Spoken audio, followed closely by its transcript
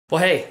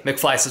Well, hey,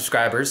 McFly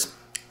subscribers.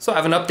 So I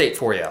have an update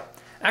for you.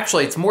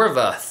 Actually, it's more of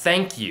a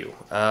thank you.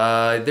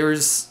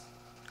 There's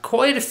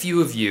quite a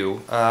few of you.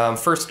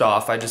 First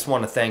off, I just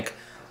want to thank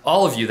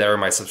all of you that are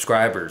my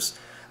subscribers.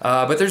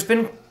 But there's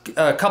been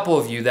a couple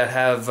of you that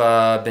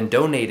have been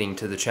donating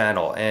to the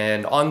channel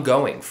and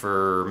ongoing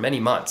for many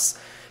months.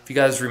 If you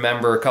guys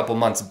remember a couple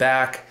months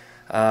back,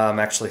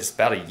 actually it's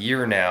about a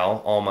year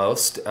now,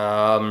 almost,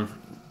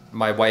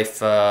 my wife,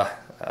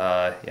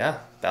 yeah,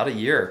 about a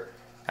year.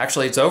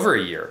 Actually, it's over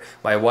a year.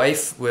 My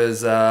wife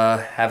was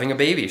having a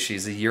baby.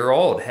 She's a year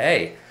old.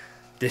 Hey,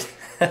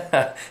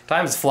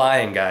 time's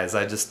flying, guys.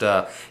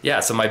 Yeah,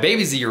 so my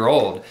baby's a year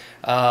old.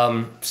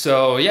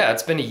 So yeah,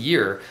 it's been a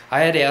year.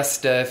 I had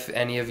asked if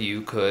any of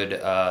you could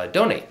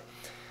donate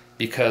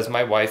because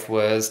my wife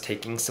was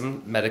taking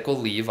some medical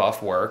leave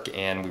off work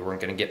and we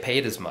weren't going to get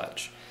paid as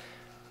much.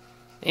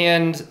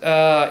 And,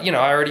 you know,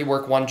 I already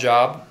work one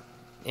job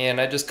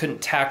and I just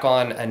couldn't tack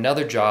on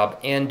another job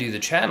and do the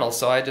channel,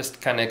 so I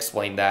just kind of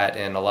explained that,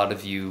 and a lot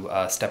of you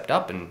stepped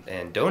up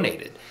and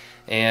donated.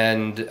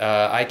 And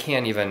I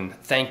can't even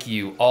thank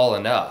you all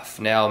enough.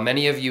 Now,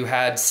 many of you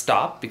had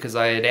stopped because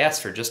I had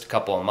asked for just a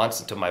couple of months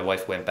until my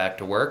wife went back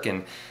to work,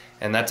 and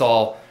that's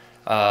all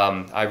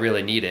I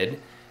really needed.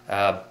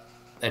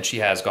 And she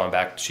has gone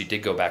back, she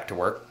did go back to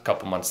work a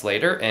couple months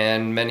later,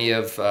 and many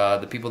of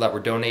the people that were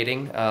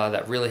donating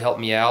that really helped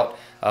me out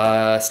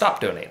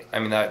stopped donating. I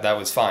mean, that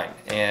was fine.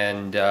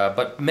 And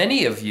but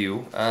many of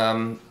you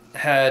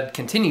had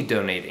continued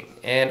donating,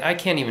 and I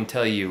can't even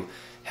tell you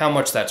how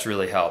much that's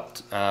really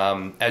helped.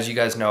 As you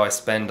guys know, I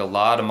spend a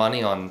lot of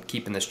money on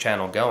keeping this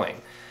channel going.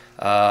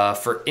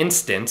 For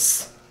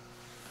instance,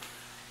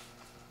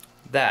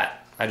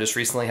 I just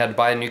recently had to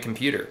buy a new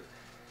computer.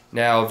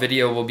 Now,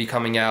 video will be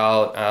coming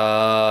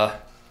out,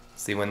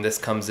 see when this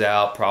comes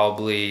out,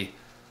 probably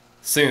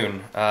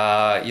soon,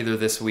 either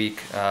this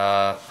week,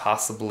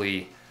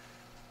 possibly,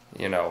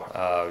 you know,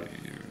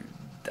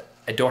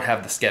 I don't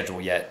have the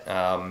schedule yet,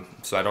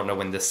 so I don't know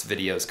when this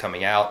video is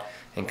coming out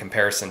in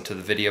comparison to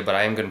the video, but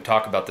I am going to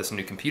talk about this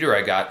new computer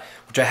I got,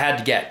 which I had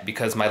to get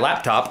because my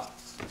laptop,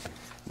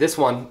 this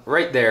one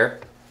right there,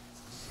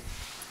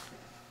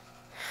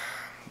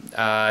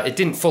 it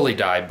didn't fully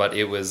die, but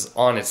it was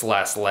on its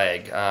last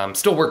leg.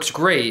 Still works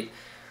great,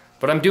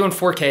 but I'm doing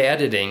 4K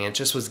editing. It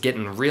just was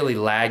getting really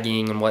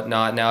lagging and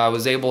whatnot. Now I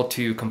was able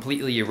to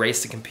completely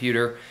erase the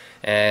computer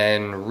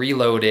and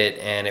reload it,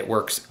 and it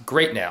works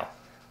great now.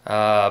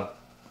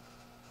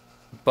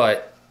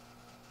 But,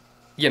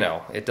 you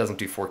know, it doesn't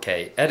do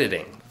 4K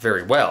editing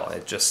very well.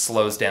 It just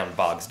slows down and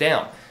bogs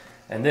down.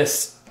 And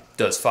this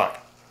does fine.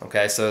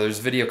 Okay, so there's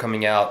a video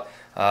coming out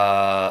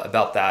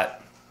about that.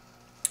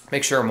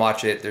 Make sure and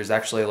watch it. There's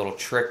actually a little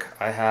trick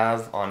I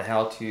have on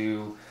how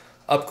to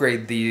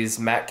upgrade these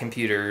Mac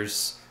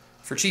computers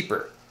for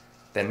cheaper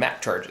than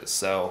Mac charges,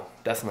 so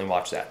definitely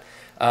watch that.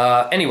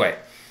 Anyway,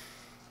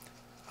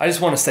 I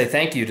just want to say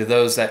thank you to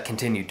those that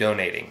continue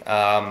donating.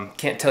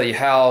 Can't tell you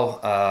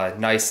how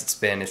nice it's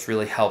been. It's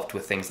really helped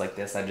with things like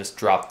this. I just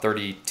dropped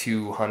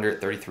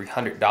 $3,200,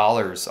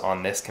 $3,300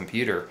 on this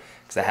computer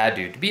because I had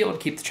to be able to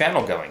keep the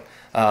channel going.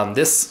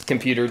 This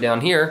computer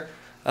down here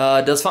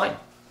does fine.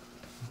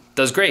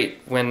 Does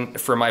great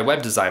for my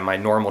web design, my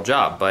normal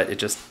job, but it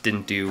just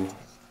didn't do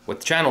what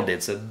the channel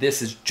did. So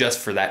this is just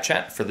for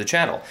that for the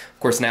channel. Of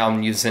course, now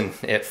I'm using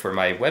it for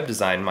my web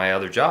design, my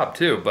other job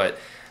too, but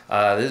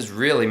this is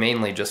really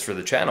mainly just for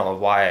the channel of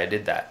why I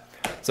did that.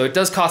 So it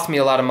does cost me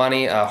a lot of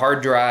money,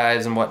 hard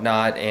drives and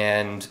whatnot,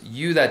 and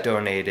you that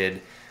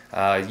donated,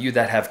 you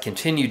that have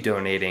continued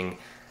donating,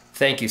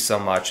 thank you so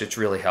much. It's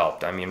really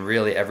helped. I mean,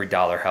 really every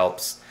dollar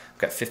helps. I've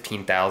got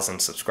 15,000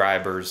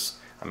 subscribers.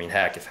 I mean,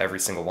 heck, if every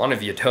single one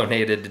of you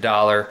donated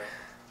 $1,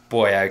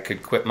 boy, I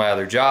could quit my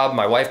other job,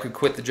 my wife could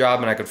quit the job,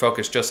 and I could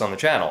focus just on the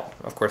channel.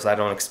 Of course, I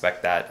don't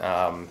expect that.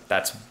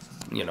 That's,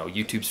 you know,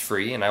 YouTube's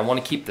free, and I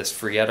want to keep this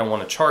free. I don't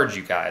want to charge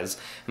you guys,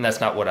 and that's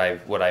not what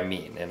I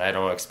mean, and I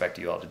don't expect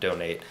you all to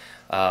donate.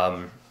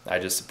 I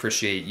just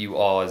appreciate you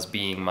all as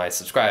being my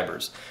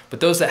subscribers. But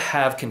those that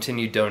have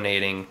continued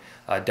donating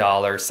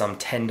 $1, some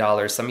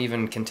 $10, some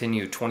even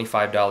continue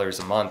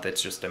 $25 a month,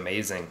 it's just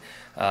amazing,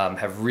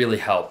 have really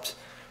helped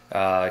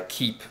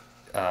keep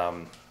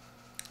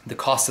the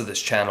cost of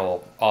this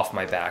channel off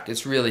my back.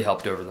 It's really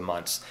helped over the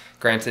months.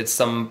 Granted,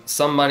 some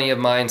money of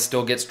mine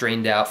still gets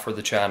drained out for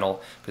the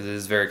channel because it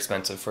is very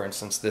expensive. For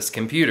instance, this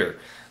computer.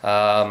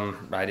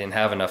 I didn't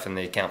have enough in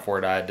the account for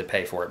it. I had to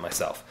pay for it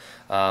myself.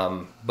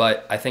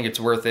 But I think it's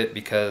worth it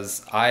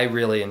because I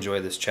really enjoy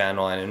this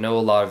channel, and I know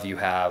a lot of you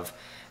have.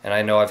 And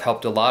I know I've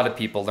helped a lot of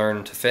people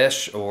learn to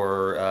fish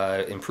or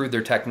improve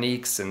their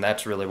techniques, and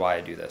that's really why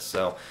I do this.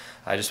 So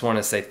I just want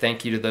to say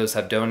thank you to those who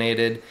have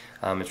donated.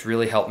 It's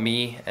really helped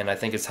me, and I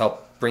think it's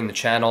helped bring the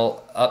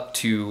channel up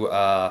to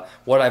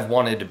what I've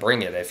wanted to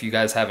bring it. If you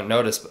guys haven't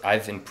noticed,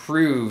 I've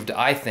improved,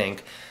 I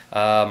think,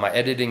 my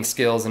editing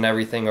skills and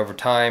everything over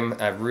time.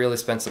 I've really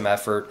spent some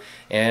effort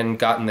and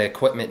gotten the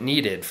equipment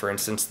needed. For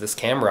instance, this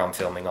camera I'm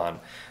filming on.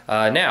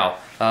 Now,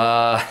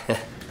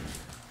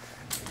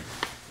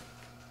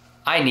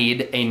 I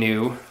need a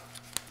new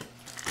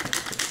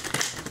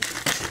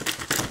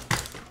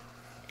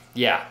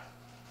yeah,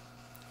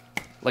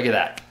 look at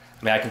that.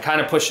 I mean, I can kind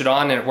of push it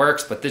on and it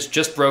works, but this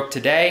just broke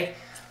today.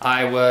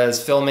 I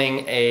was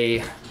filming a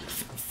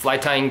fly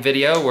tying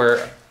video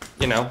where,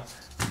 you know,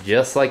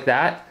 just like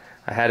that,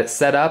 I had it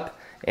set up,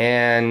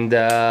 and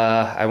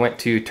I went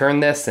to turn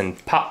this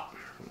and pop,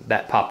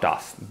 that popped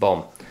off,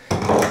 boom.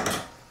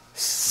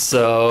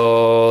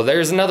 So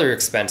there's another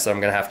expense that I'm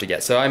gonna have to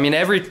get. So I mean,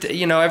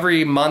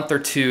 every month or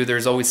two,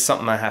 there's always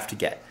something I have to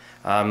get.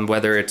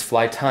 Whether it's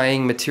fly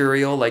tying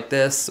material like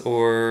this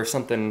or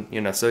something,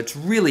 you know, so it's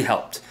really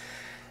helped.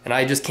 And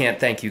I just can't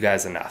thank you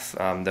guys enough,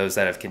 those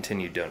that have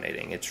continued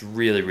donating. It's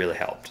really, really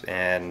helped.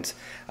 And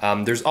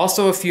there's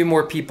also a few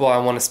more people I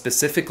want to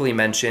specifically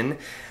mention.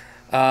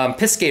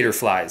 Piscator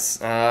flies,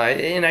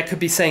 and I could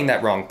be saying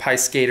that wrong.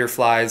 Piscator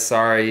flies,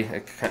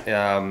 sorry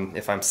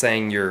if I'm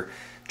saying your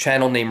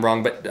channel name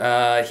wrong,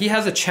 but he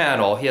has a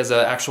channel. He has an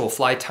actual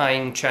fly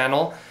tying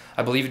channel.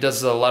 I believe he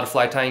does a lot of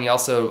fly tying. He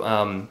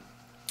also,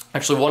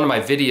 actually one of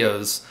my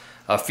videos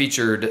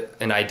featured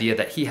an idea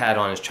that he had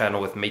on his channel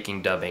with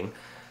making dubbing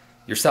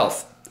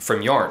yourself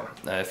from yarn,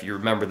 if you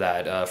remember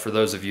that. For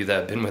those of you that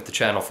have been with the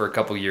channel for a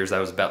couple years, that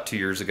was about 2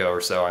 years ago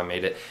or so I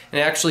made it. And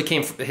it actually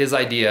came from,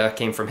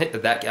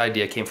 that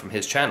idea came from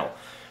his channel.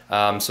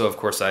 So of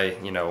course I,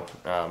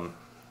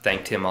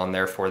 thanked him on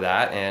there for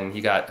that, and he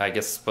got, I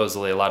guess,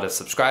 supposedly a lot of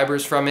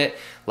subscribers from it.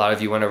 A lot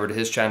of you went over to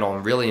his channel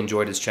and really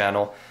enjoyed his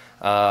channel.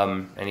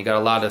 And he got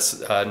a lot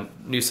of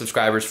new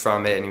subscribers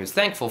from it, and he was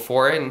thankful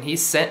for it, and he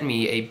sent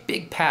me a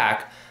big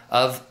pack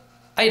of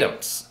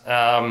items,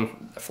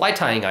 fly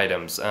tying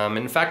items.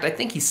 In fact, I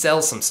think he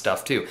sells some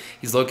stuff too.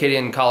 He's located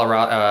in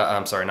Colorado,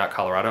 I'm sorry, not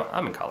Colorado,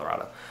 I'm in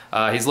Colorado.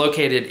 He's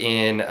located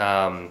in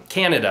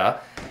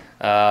Canada,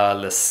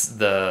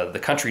 the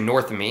country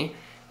north of me,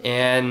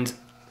 and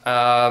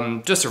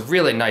just a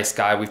really nice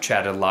guy. We've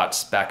chatted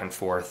lots back and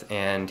forth,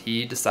 and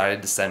he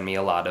decided to send me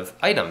a lot of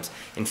items.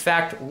 In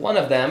fact, one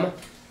of them,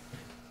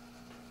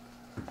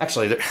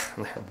 actually,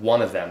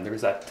 one of them,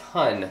 there's a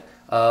ton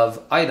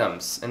of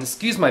items. And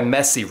excuse my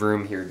messy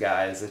room here,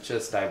 guys. It's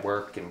just I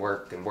work and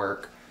work and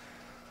work.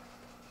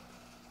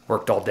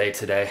 Worked all day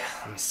today.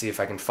 Let me see if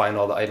I can find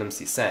all the items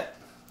he sent.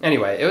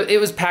 Anyway, it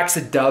was packs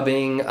of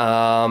dubbing.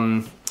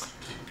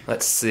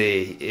 Let's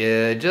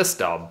see, just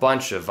a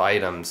bunch of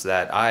items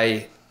that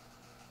I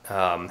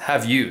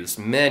have used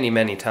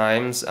many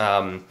times.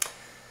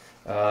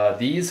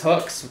 These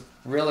hooks,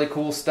 really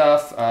cool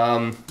stuff,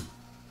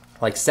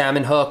 like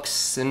salmon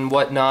hooks and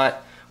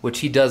whatnot, which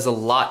he does a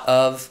lot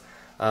of.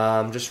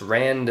 Just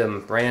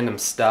random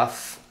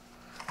stuff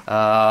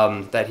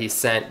that he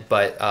sent,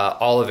 but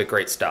all of it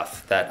great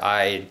stuff that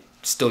I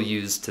still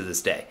use to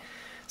this day.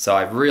 So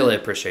I really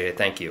appreciate it.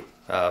 Thank you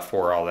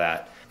for all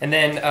that. And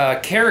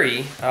then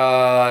Kerry,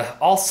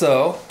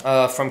 also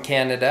from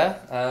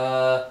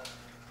Canada,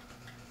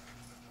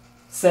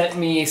 sent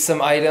me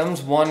some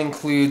items. One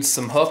includes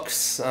some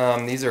hooks.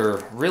 These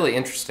are really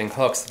interesting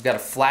hooks. They've got a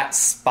flat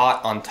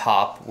spot on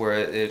top where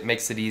it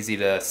makes it easy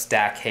to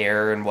stack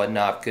hair and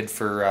whatnot. Good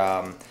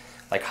for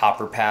like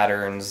hopper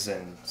patterns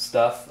and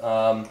stuff.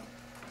 Now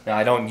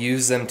I don't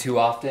use them too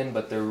often,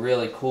 but they're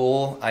really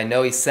cool. I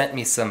know he sent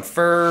me some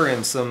fur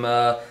and some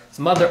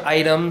other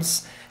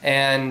items,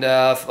 and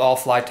all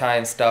fly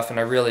tying stuff, and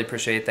I really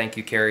appreciate it. Thank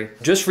you, Kerry.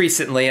 Just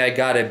recently I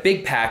got a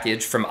big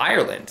package from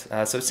Ireland,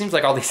 so it seems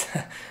like all these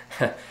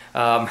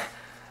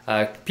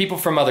people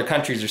from other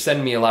countries are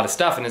sending me a lot of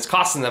stuff, and it's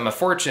costing them a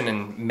fortune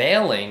in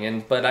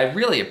mailing, but I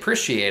really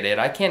appreciate it.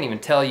 I can't even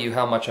tell you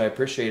how much I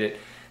appreciate it.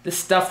 This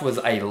stuff was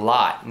a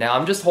lot. Now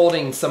I'm just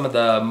holding some of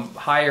the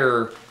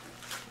higher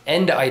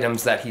end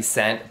items that he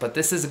sent, but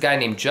this is a guy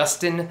named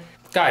Justin.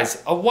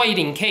 Guys, a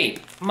whiting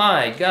cape.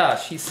 My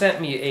gosh, he sent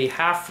me a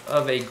half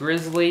of a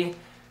grizzly.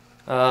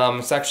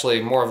 It's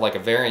actually more of like a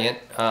variant,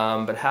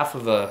 but half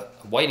of a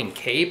whiting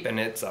cape, and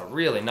it's a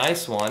really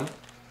nice one.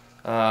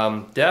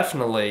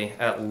 Definitely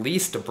at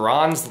least a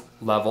bronze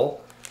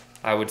level,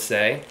 I would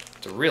say.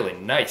 It's a really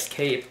nice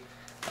cape.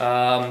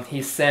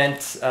 He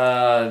sent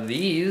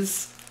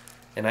these,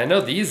 and I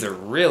know these are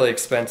really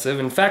expensive.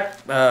 In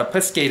fact,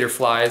 Piscator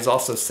Flies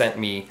also sent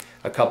me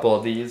a couple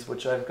of these,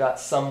 which I've got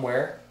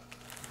somewhere.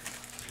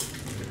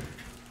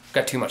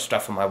 Got too much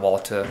stuff on my wall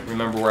to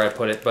remember where I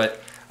put it, but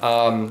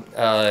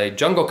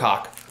jungle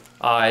cock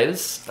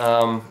eyes.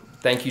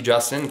 Thank you,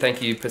 Justin.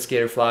 Thank you,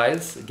 Piscator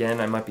Flies. Again,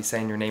 I might be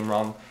saying your name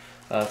wrong.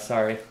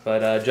 Sorry,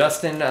 but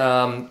Justin,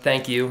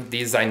 thank you.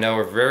 These I know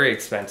are very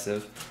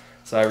expensive,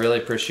 so I really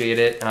appreciate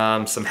it.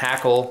 Some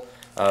hackle,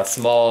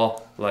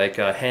 small like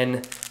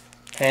hen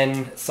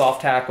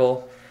soft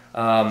hackle,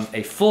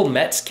 a full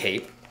Mets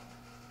cape,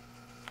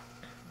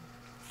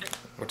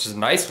 which is a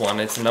nice one.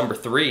 It's a number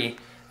 3.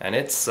 And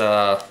it's,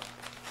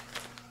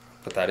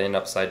 put that in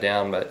upside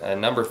down, but a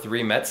number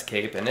 3 Mets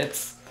cape, and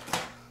it's a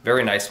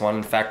very nice one.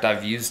 In fact,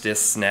 I've used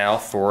this now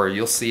for,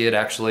 you'll see it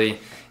actually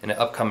in an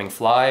upcoming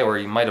fly, or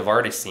you might have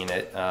already seen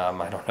it.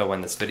 I don't know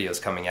when this video is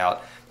coming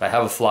out, but I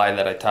have a fly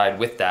that I tied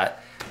with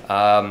that,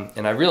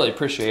 and I really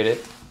appreciate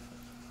it.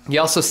 He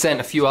also sent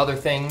a few other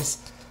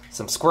things,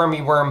 some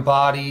squirmy worm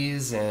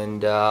bodies,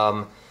 and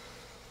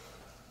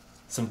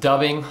some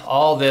dubbing.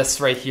 All this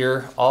right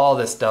here, all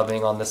this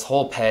dubbing on this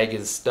whole peg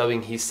is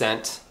dubbing he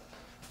sent.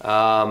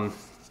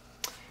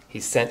 He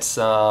sent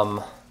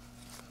some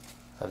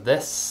of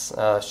this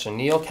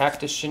chenille,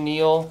 cactus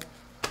chenille.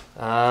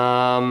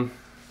 Quite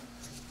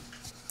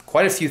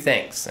a few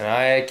things, and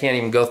I can't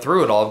even go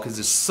through it all because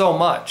there's so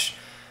much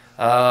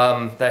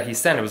that he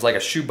sent. It was like a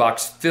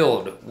shoebox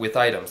filled with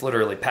items,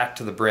 literally packed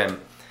to the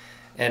brim.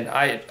 And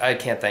I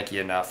can't thank you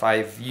enough.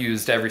 I've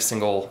used every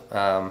single,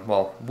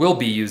 well, will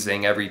be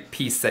using every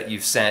piece that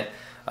you've sent.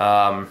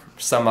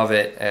 Some of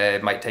it,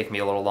 it might take me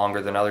a little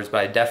longer than others,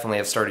 but I definitely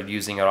have started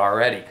using it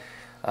already.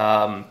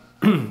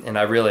 And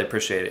I really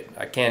appreciate it.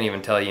 I can't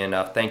even tell you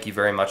enough. Thank you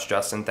very much,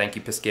 Justin. Thank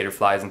you, Piscator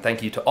Flies, and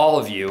thank you to all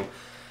of you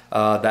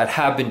that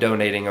have been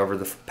donating over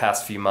the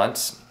past few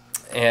months.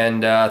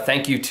 And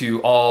thank you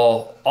to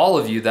all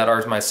of you that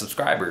are my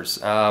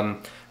subscribers.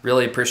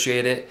 Really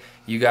appreciate it.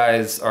 You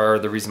guys are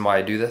the reason why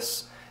I do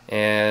this.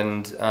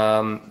 And,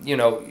 you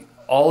know,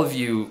 all of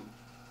you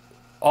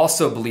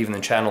also believe in the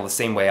channel the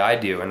same way I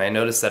do. And I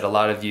notice that a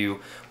lot of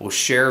you will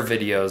share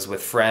videos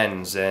with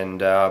friends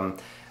and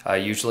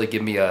usually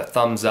give me a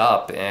thumbs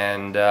up.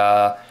 And,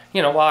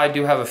 you know, while I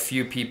do have a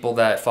few people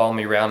that follow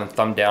me around and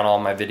thumb down all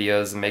my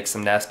videos and make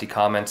some nasty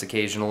comments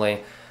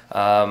occasionally,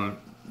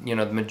 you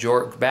know,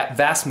 the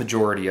vast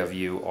majority of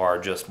you are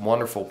just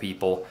wonderful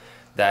people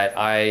that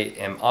I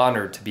am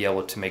honored to be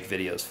able to make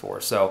videos for.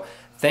 So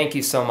thank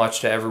you so much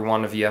to every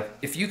one of you.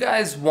 If you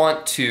guys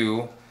want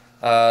to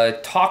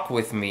talk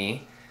with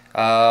me,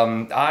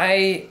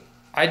 I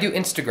do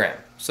Instagram.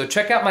 So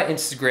check out my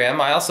Instagram.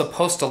 I also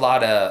post a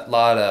lot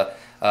of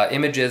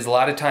images. A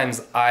lot of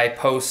times I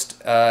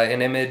post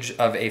an image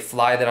of a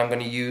fly that I'm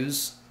going to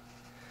use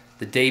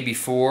the day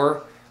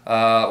before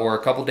or a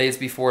couple days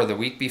before, or the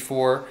week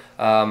before,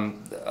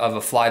 of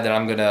a fly that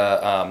I'm going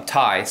to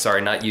tie,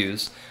 sorry, not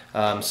use.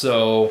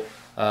 So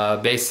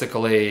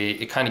basically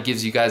it kind of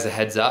gives you guys a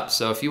heads up.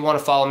 So if you want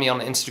to follow me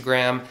on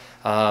Instagram,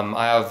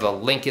 I have a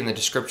link in the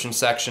description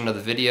section of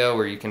the video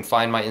where you can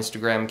find my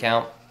Instagram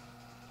account.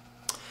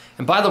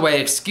 And by the way,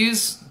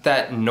 excuse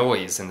that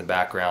noise in the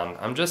background.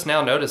 I'm just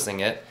now noticing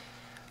it.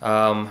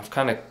 I've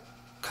kind of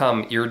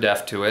come ear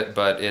deaf to it,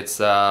 but it's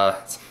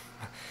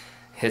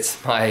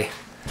my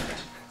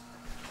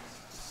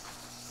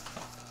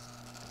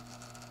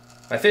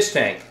fish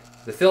tank.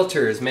 The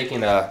filter is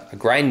making a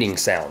grinding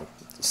sound,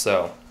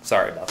 so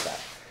sorry about that.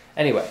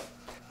 Anyway,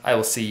 I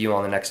will see you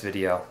on the next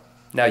video.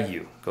 Now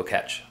you go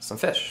catch some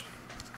fish.